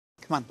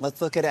Come on,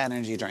 let's look at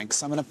energy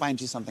drinks. I'm gonna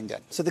find you something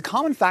good. So the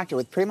common factor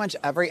with pretty much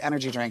every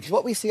energy drink,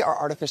 what we see are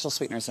artificial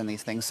sweeteners in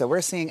these things. So we're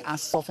seeing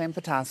acesulfame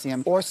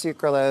potassium or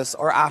sucralose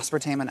or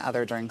aspartame in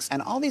other drinks.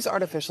 And all these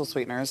artificial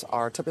sweeteners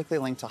are typically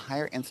linked to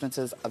higher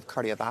incidences of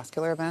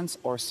cardiovascular events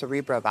or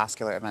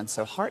cerebrovascular events.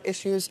 So heart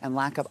issues and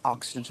lack of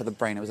oxygen to the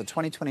brain. It was a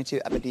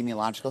 2022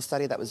 epidemiological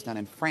study that was done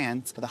in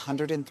France with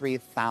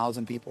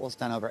 103,000 people. It was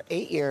done over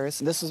 8 years.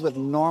 This was with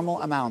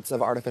normal amounts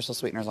of artificial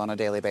sweeteners on a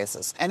daily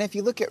basis. And if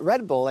you look at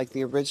Red Bull, like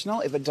the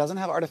original, if it doesn't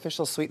have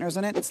artificial sweeteners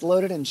in it, it's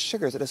loaded in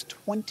sugars. It has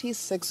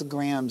 26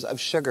 grams of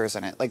sugars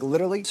in it. Like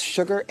literally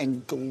sugar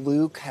and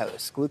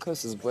glucose.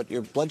 Glucose is what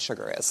your blood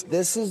sugar is.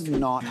 This is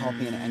not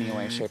healthy in any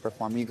way, shape, or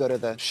form. You go to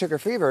the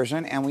sugar-free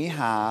version and we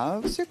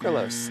have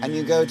sucralose. And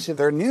you go to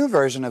their new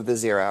version of the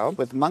zero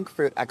with monk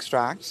fruit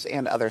extracts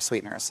and other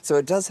sweeteners. So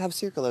it does have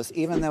sucralose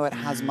even though it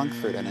has monk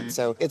fruit in it.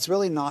 So it's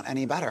really not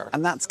any better.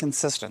 And that's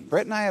consistent.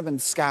 Britt and I have been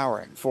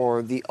scouring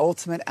for the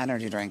ultimate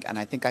energy drink and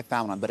I think I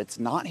found one, but it's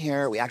not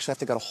here. We actually have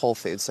to go to Whole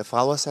Foods, so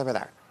follow us over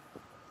there.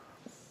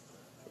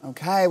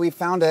 Okay, we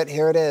found it.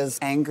 Here it is.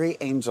 Angry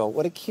Angel.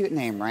 What a cute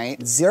name,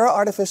 right? 0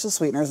 artificial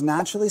sweeteners,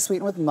 naturally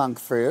sweetened with monk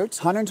fruit,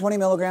 120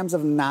 milligrams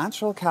of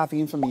natural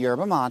caffeine from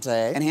yerba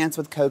mate, enhanced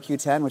with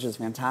CoQ10, which is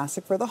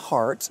fantastic for the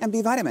heart, and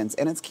B vitamins.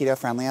 And it's keto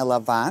friendly. I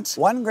love that.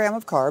 1 gram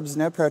of carbs,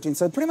 no protein,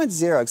 so pretty much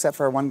 0 except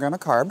for 1 gram of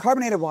carb.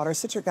 Carbonated water,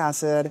 citric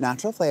acid,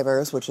 natural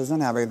flavors, which is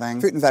in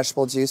everything. Fruit and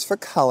vegetable juice for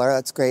color.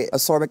 That's great.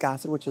 Ascorbic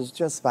acid, which is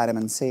just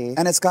vitamin C.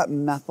 And it's got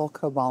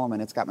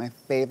methylcobalamin. It's got my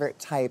favorite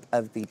type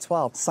of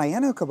B12.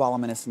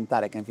 Cyanocobalamin is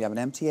synthetic, and if you have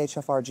an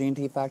MTHFR gene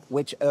defect,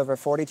 which over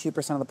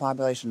 42% of the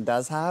population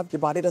does have, your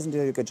body doesn't do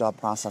a good job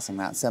processing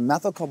that. So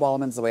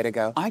methylcobalamin is the way to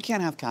go. I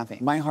can't have caffeine.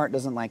 My heart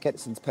doesn't like it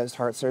since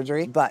post-heart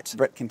surgery, but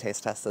Britt can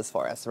taste test this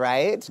for us,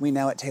 right? We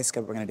know it tastes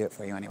good. We're gonna do it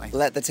for you anyway.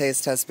 Let the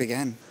taste test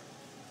begin.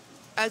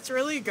 It's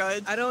really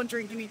good. I don't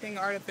drink anything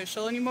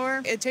artificial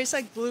anymore. It tastes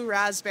like blue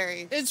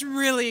raspberry. It's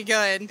really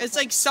good. It's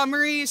like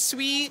summery,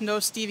 sweet, no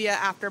stevia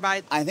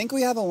afterbite. I think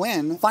we have a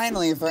win,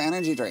 finally, for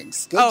energy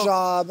drinks. Good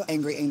job,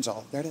 Angry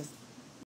Angel. There it is.